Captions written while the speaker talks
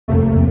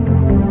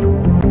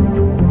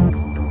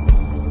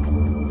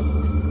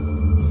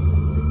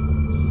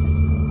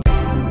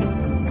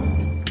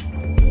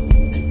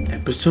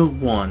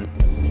Episode 1.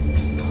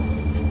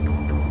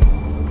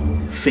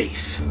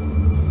 Faith.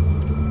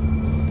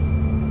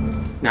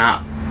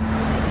 Now,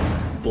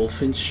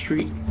 Bulfin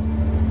Street.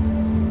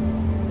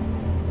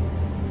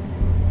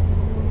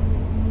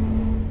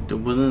 The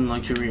Woodland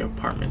Luxury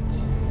Apartments.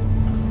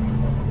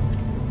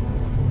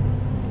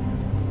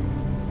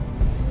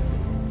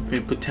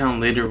 Faithful Town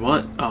later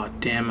what? Oh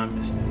damn, I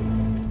missed it.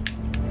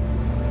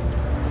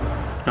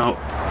 Nope.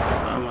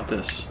 I want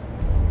this.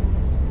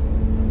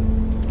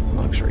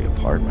 Luxury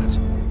apartments.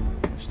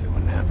 Wish they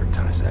wouldn't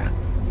advertise that.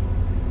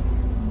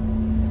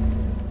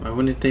 Why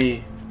wouldn't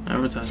they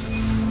advertise it?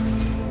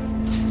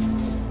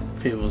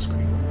 Fables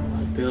Creek.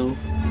 Bill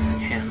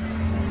Hammond.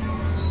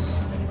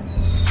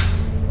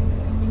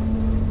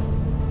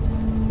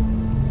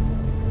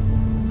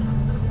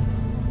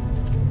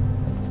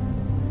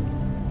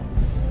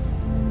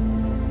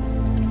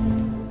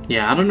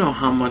 Yeah, I don't know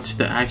how much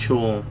the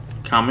actual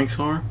comics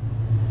are.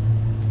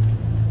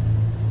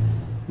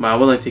 But I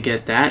would like to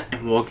get that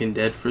and Walking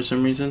Dead for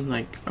some reason.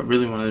 Like, I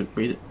really want to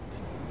read it.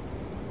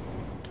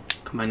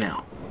 Come on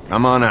out.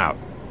 Come on out.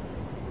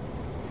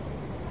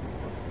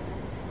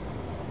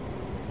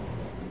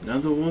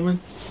 Another woman?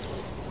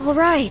 All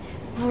right.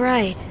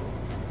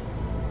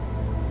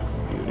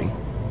 Beauty.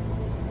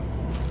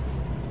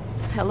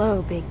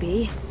 Hello,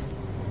 Bigby.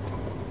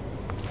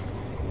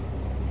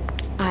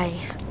 I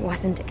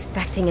wasn't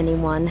expecting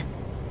anyone.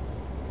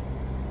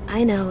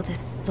 I know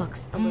this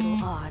looks a little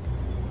odd.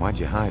 Why'd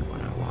you hide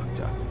when I walked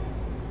up?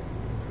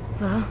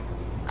 Well,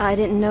 I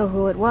didn't know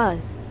who it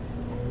was.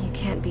 You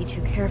can't be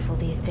too careful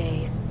these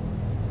days.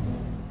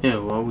 Yeah,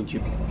 why would you?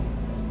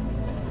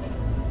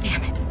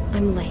 Damn it,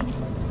 I'm late.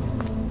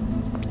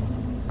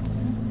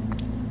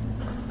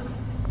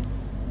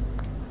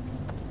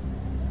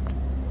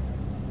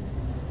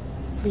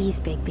 Please,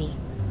 Bigby.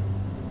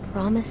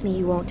 Promise me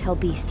you won't tell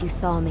Beast you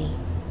saw me.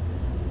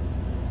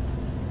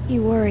 He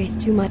worries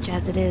too much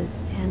as it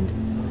is, and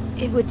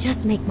it would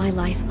just make my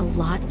life a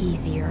lot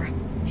easier.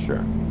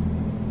 Sure.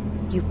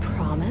 You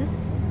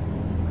promise?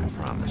 I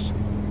promise.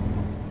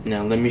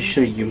 Now let me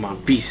show you my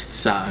beast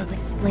side. I'll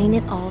explain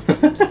it all to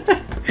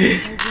you.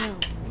 I will,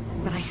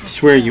 but I have I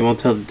swear to you won't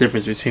tell the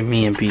difference between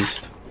me and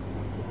Beast.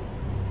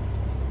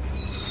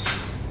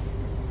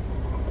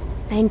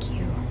 Thank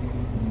you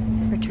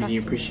for trusting He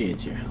me.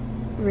 appreciates your help.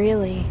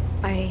 Really,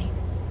 I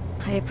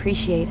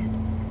appreciate it,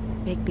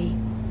 Bigby.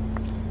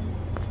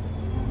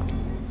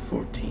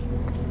 14.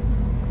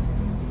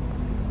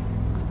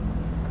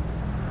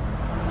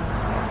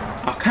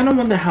 I kind of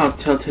wonder how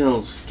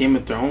Telltale's Game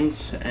of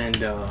Thrones and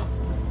the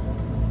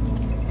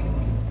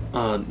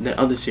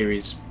other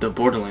series, the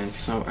Borderlands.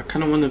 So I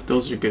kind of wonder if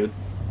those are good.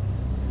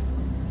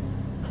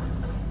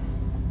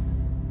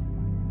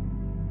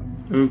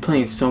 I've been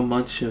playing so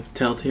much of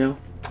Telltale.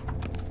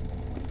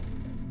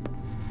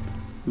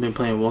 I've been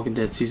playing Walking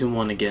Dead Season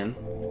 1 again,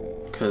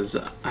 because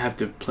I have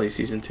to play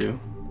Season 2.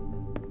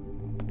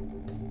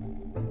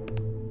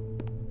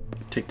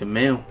 Take the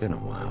mail. Been a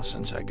while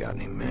since I got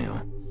any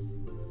mail.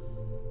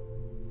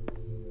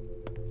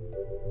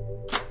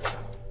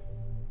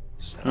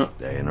 Seventh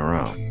day in a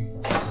row.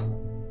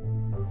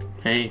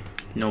 Hey,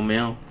 no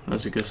mail.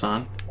 That's a good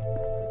sign.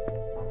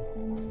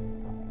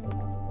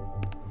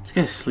 This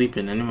guy's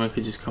sleeping. Anyone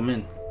could just come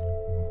in.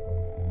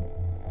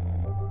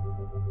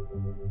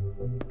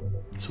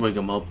 Let's wake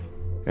him up.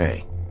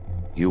 Hey,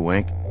 you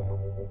wink?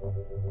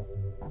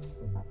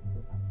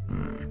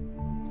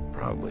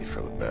 Probably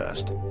for the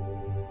best.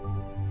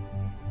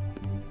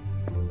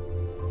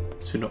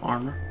 Pseudo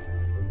armor.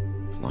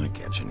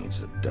 Flycatcher needs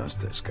to dust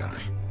this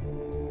guy.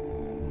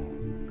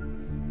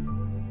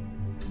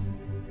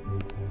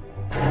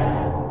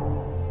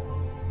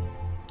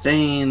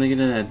 Dang, look at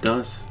that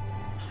dust.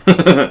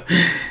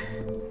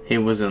 He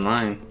was in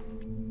line.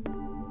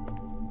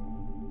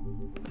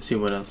 Let's see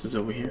what else is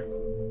over here.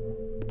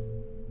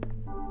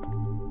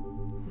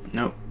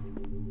 Nope.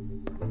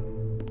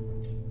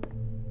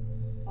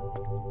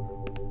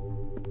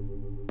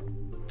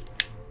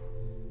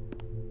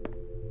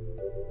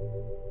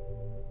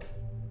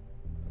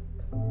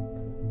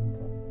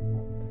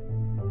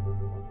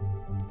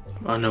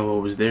 I know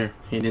what was there.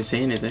 He didn't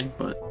say anything,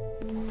 but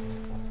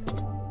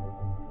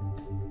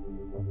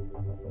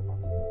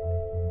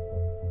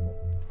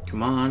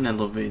come on,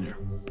 elevator.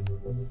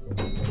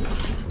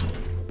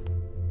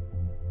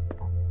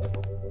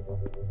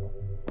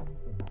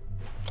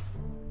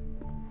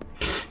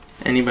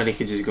 Anybody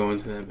could just go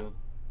into that building.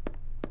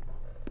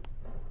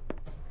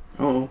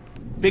 Uh-oh.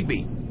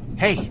 Bigby,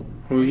 hey,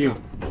 Who are you?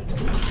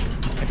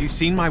 have you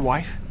seen my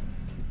wife?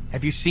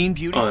 Have you seen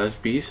Beauty? Oh, that's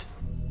Beast?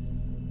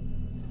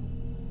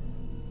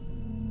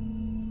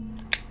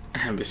 I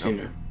haven't seen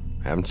her.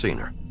 Haven't seen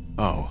her.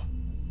 Oh,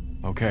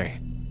 okay.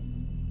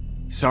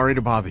 Sorry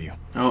to bother you.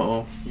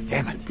 Uh-oh. You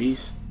Damn went to it.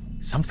 Beast.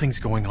 Something's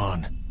going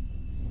on.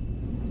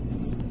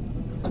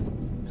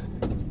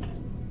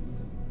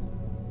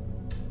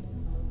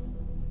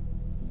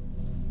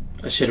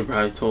 I should have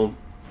probably told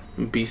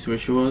Beast where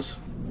she was.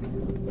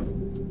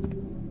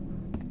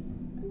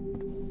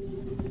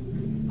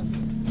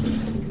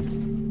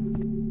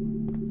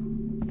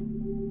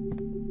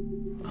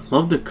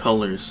 Love the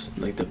colors,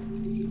 like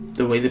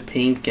the way the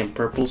pink and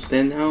purple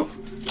stand out.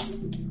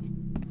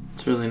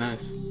 It's really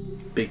nice.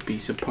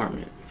 Bigby's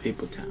apartment,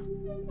 Fabletown.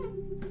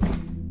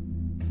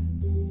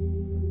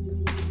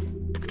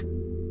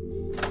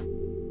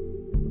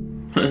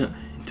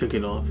 He took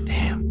it off.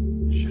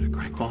 Damn. Should have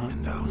cracked the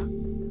window.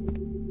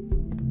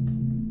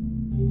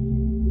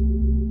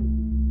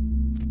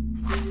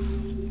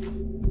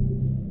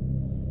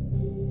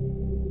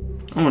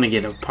 I want to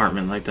get an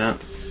apartment like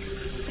that.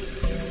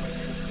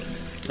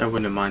 I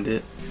wouldn't mind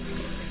it.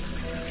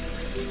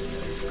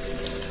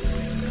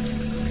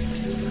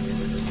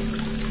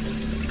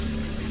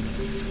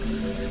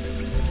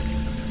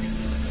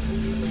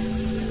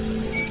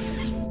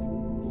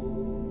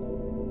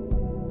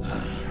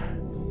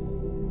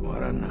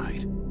 What a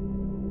night.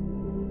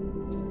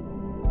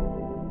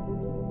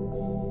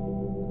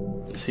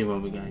 Let's see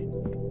what we got.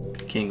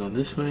 Can't go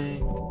this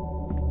way.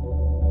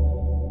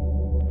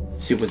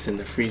 See what's in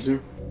the freezer.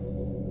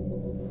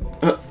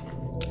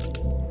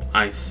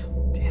 Ice.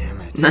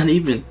 Damn it. Not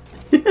even.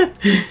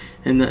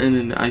 and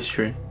in the ice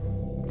tray.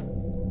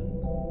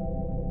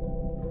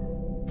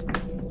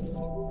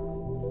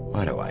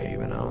 Why do I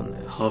even own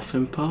this? Huff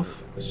and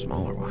Puff. A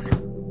smaller one.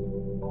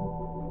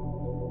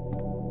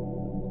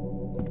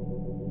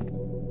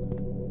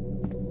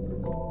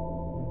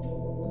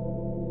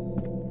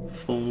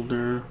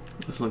 Folder.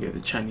 Let's look at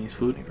the Chinese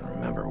food. I don't even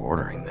remember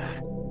ordering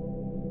that.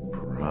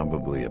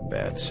 Probably a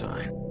bad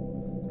sign.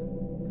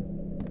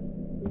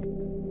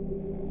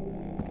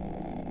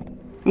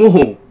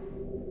 Whoa!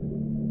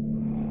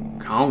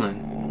 Colin.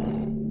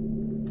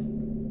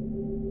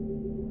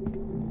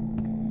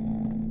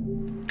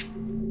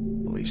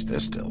 At least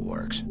this still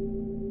works.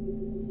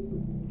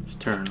 Just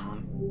turn it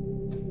on.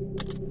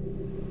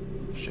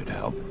 Should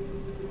help.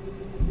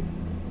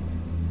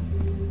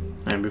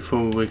 And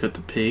before we wake up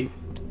the pig.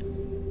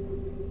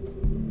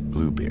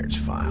 Bluebeard's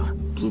file.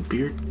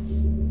 Bluebeard?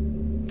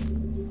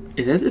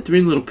 Is that the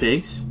 3 little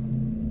pigs?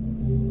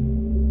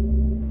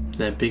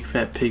 That big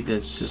fat pig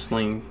that's just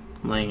laying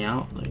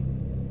out, like.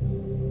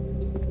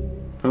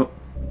 Oh.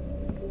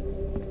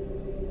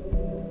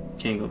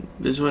 Can't go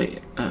this way.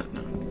 No.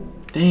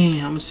 Dang,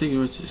 how much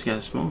cigarettes this guy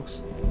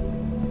smokes?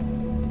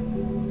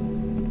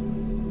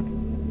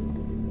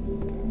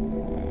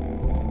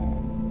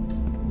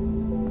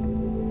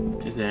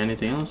 Is there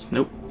anything else?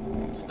 Nope.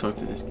 Let's talk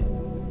to this guy.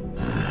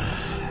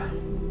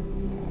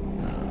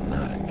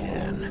 Not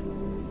again.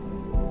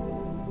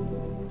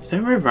 Is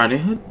that Red Riding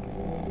Hood?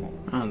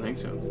 I don't think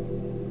so.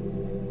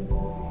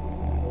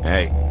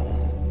 Hey,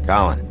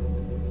 Colin.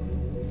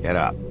 Get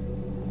up.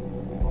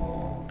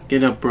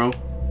 Get up, bro.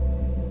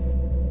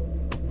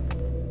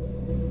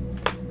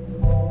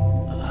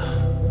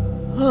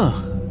 Oh,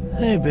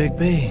 hey, Big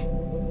B.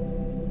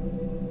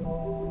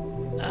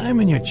 I'm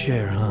in your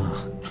chair,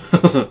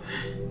 huh?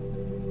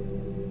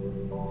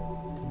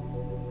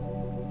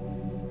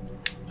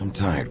 I'm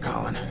tired,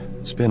 Colin.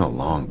 It's been a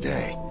long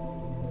day.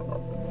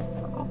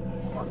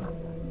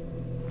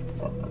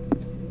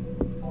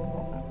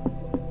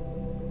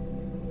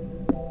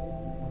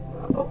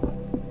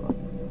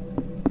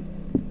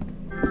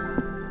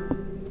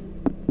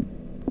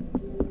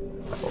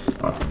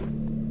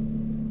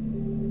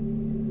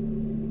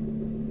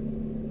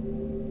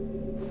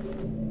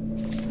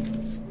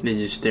 They're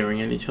just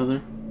staring at each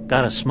other.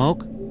 Got a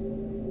smoke?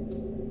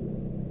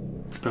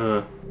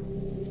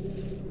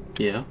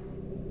 Yeah.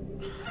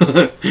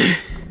 I'm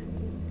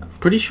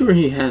pretty sure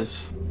he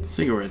has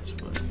cigarettes,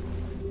 but...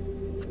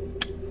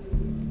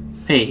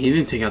 Hey, he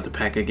didn't take out the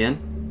pack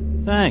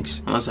again.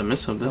 Thanks. Unless I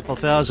missed something. Couple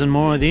thousand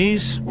more of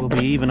these, we'll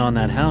be even on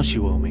that house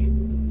you owe me.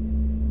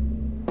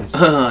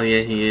 Oh,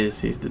 yeah, he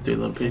is. He's the 3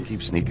 little pigs.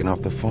 Keep sneaking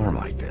off the farm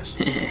like this.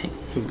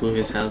 He blew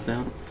his house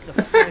down.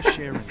 The fresh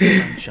air and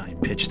sunshine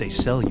pitch they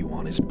sell you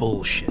on is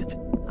bullshit.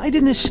 I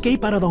didn't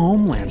escape out of the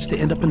homelands to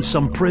end up in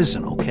some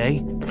prison,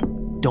 okay?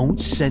 Don't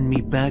send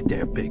me back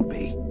there, Big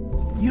B.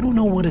 You don't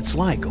know what it's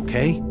like,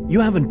 okay? You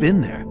haven't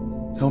been there.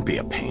 Don't be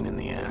a pain in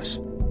the ass.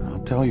 I'll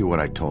tell you what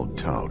I told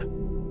Toad.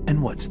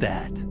 And what's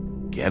that?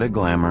 Get a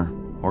glamour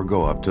or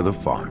go up to the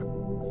farm.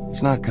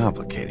 It's not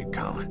complicated,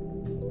 Colin.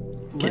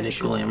 Get a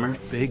glamour.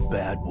 Big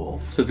bad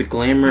wolf. So the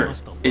glamour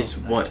is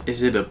what?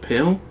 Is it a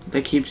pill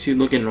that keeps you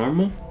looking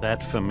normal?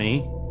 That for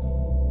me?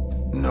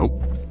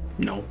 Nope.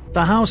 No.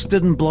 The house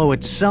didn't blow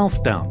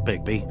itself down,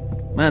 Bigby.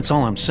 That's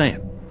all I'm saying.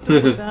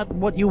 With that,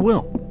 what you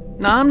will.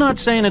 Now, I'm not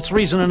saying it's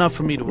reason enough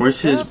for me to...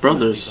 Where's his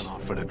brothers?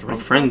 Offer to Or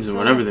drink, friends, or but,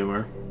 whatever they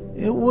were.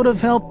 It would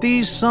have helped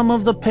ease some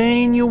of the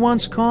pain you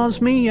once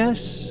caused me,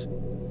 yes.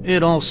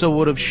 It also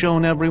would have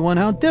shown everyone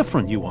how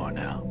different you are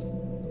now.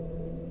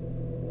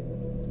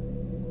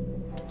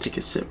 Take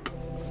a sip.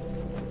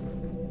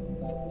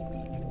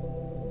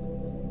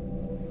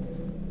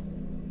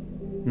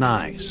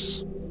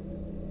 Nice.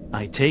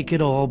 I take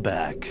it all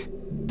back.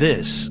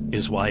 This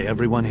is why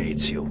everyone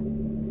hates you.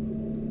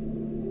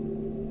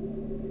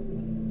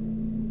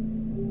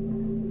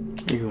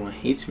 Everyone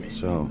hates me.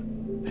 So,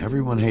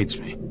 everyone hates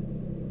me.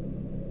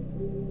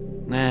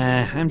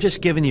 Nah, I'm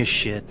just giving you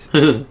shit.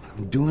 I'm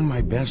doing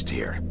my best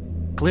here.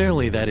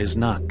 Clearly that is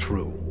not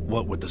true.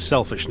 what with the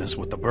selfishness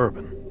with the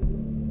bourbon.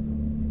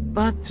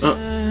 But,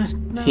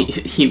 no.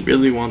 He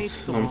really wants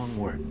Hate's the some. wrong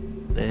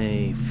word.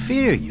 They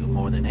fear you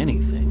more than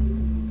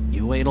anything.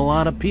 You ate a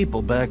lot of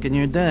people back in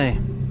your day.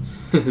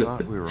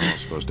 Thought we were all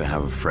supposed to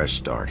have a fresh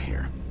start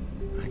here.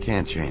 I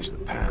can't change the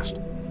past.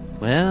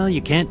 Well,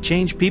 you can't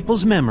change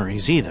people's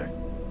memories either.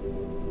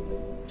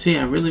 See,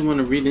 I really want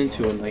to read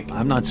into it. Like,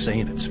 I'm not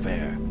saying it's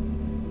fair,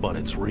 but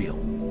it's real.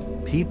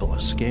 People are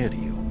scared of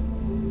you.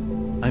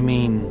 I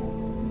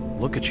mean,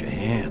 look at your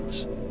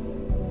hands.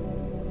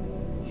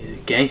 he's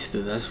a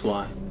gangster, that's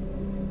why.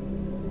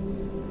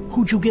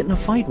 Who'd you get in a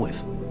fight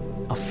with?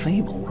 A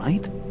Fable,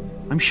 right?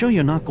 I'm sure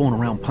you're not going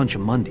around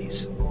punching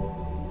Mondays.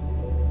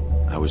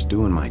 I was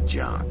doing my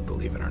job,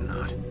 believe it or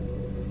not.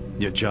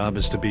 Your job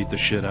is to beat the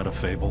shit out of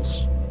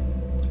Fables?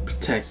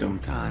 Protect him.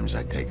 Sometimes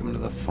I take him to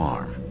the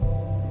farm.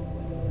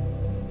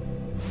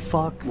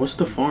 Fuck. What's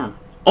the farm?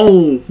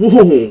 Oh,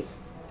 whoa,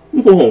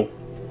 whoa.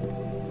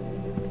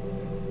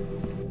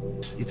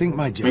 You think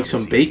my job Make is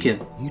some easy?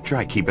 bacon. You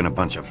try keeping a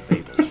bunch of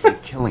Fables from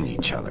killing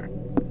each other.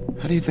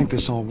 How do you think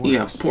this all works? You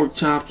got pork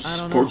chops, I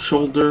don't know. pork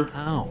shoulder,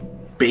 How?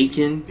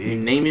 bacon, you Big.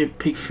 name it,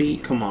 pig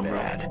feet. Come on, bro.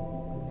 Bad.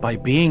 By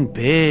being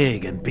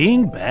big and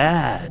being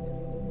bad.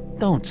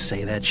 Don't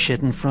say that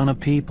shit in front of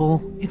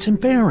people. It's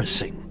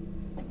embarrassing.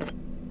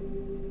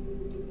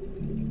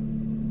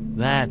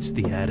 That's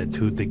the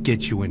attitude that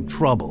gets you in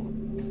trouble.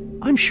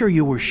 I'm sure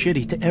you were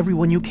shitty to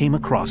everyone you came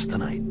across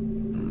tonight.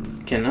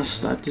 Can I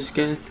slap this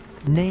guy?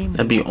 Name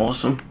That'd be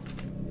awesome.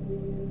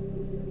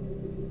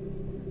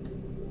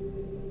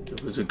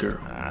 It was a girl.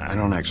 I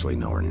don't actually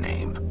know her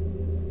name.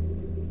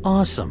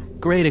 Awesome.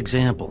 Great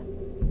example.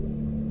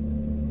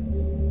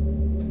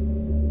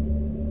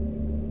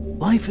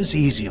 Life is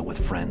easier with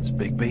friends,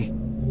 Bigby.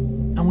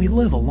 And we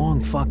live a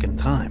long fucking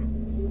time.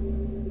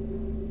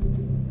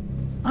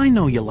 I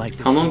know you like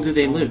this. How long do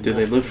they live? Do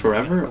they live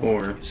forever,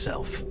 or?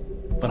 yourself?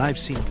 But I've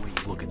seen the way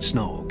you look at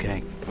Snow,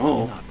 okay? Oh,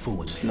 You're not fooling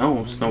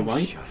me. Snow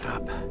White? Shut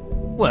up.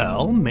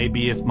 Well,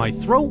 maybe if my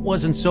throat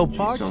wasn't so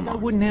parched, Emma. I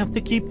wouldn't have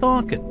to keep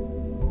talking.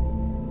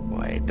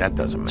 Wait, that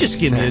doesn't make Just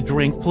sense. give me a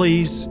drink,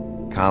 please.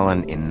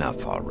 Colin,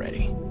 enough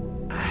already.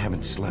 I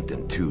haven't slept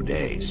in 2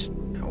 days.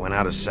 I went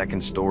out a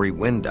second-story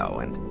window,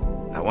 and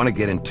I want to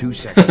get in 2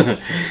 seconds.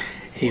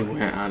 He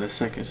went out a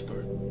second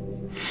story.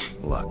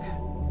 Look,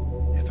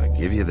 if I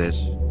give you this,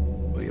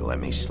 will you let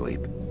me sleep?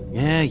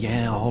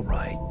 Yeah, all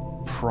right.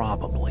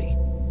 Probably.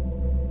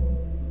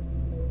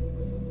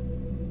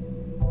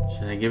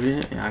 Should I give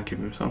it? Yeah, I'll give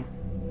him some.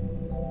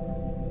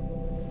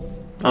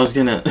 I was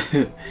gonna,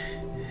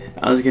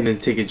 I was gonna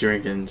take a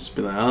drink and just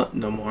be like, oh,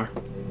 no more.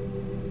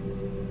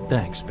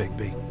 Thanks,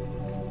 Bigby.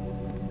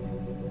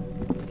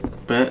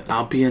 But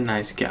I'll be a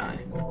nice guy.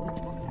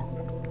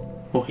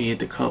 Oh, he hit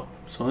the cup.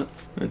 Saw it?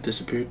 It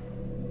disappeared.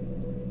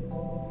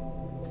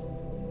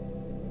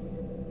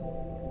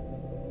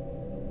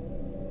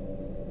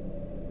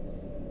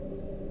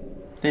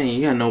 Dang,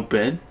 you got no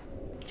bed?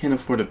 You can't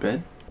afford a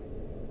bed?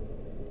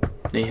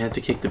 Then you had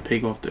to kick the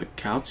pig off the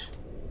couch?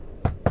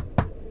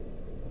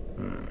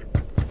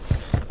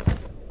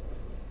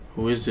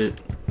 Who is it?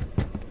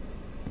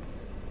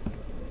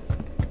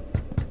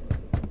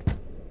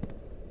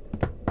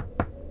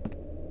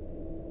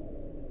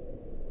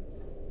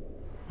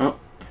 Oh,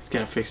 he's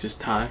gotta fix his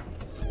tie.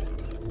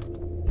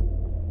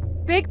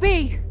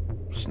 Bigby,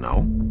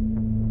 Snow?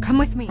 come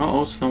with me.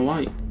 Uh-oh, Snow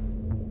White.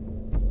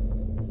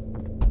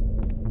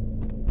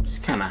 She's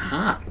kinda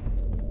hot.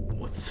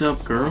 What's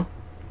up, girl?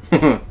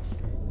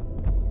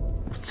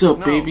 What's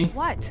up, baby?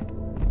 What?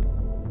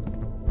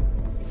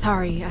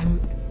 Sorry,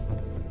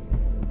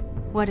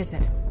 What is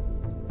it?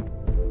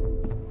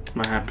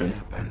 What happened?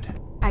 Happened.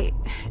 I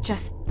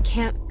just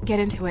can't get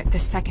into it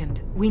this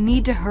second. We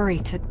need to hurry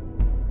to...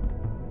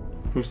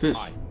 Who's this?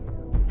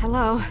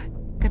 Hello.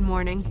 Good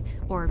morning.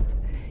 Or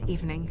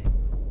evening.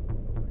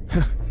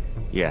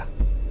 Yeah.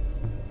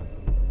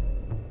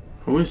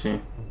 Who is he?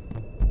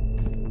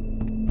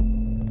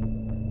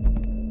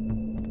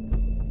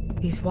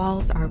 These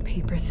walls are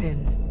paper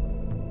thin.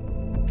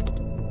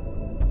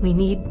 We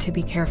need to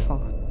be careful.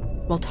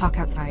 We'll talk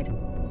outside.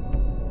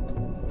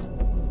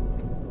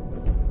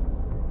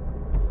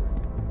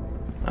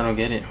 I don't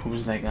get it.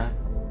 Who's that guy?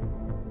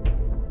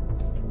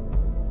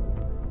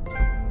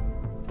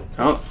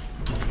 Oh,